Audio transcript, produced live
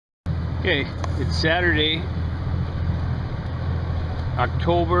Okay, it's Saturday,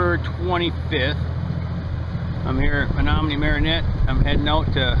 October 25th. I'm here at Menominee Marinette. I'm heading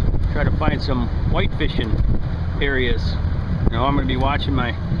out to try to find some white fishing areas. You know, I'm going to be watching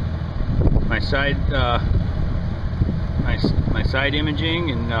my side my side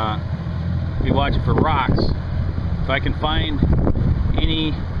imaging and be watching for rocks. If I can find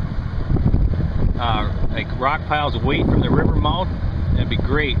any like rock piles away from the river mouth, that'd be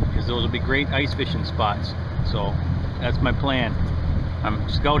great, because those will be great ice fishing spots. So that's my plan. I'm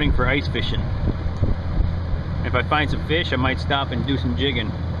scouting for ice fishing. If I find some fish, I might stop and do some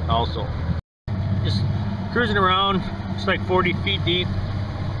jigging also. Just cruising around, it's like 40 feet deep,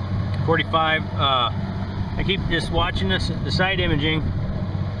 45. I keep just watching the side imaging.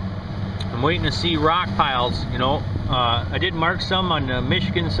 I'm waiting to see rock piles, you know. I did mark some on the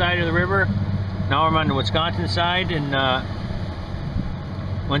Michigan side of the river. Now I'm on the Wisconsin side, and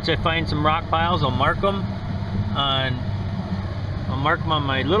once I find some rock piles, I'll mark them on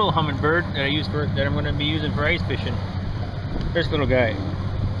my little hummingbird that I'm going to be using for ice fishing. This little guy.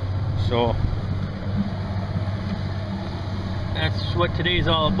 So that's what today's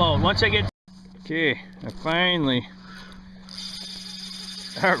all about. Once I get, okay, I finally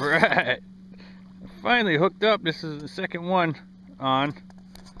hooked up. This is the second one on.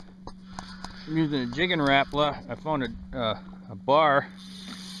 I'm using a jigging Rapala. I found a bar.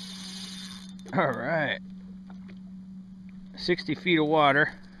 Alright, 60 feet of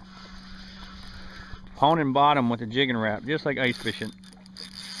water, pounding bottom with a jigging Rap, just like ice fishing.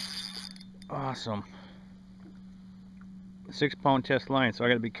 Awesome. 6-pound test line, so I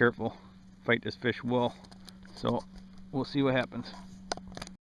gotta be careful, fight this fish well. So we'll see what happens.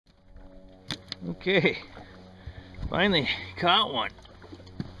 Okay, finally caught one.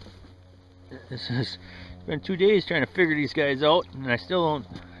 This has been 2 days trying to figure these guys out, and I still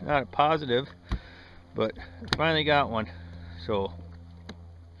not positive, but I finally got one. So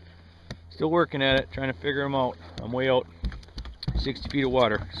still working at it, trying to figure them out. I'm way out, 60 feet of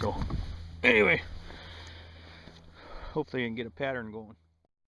water. So anyway, hopefully I can get a pattern going.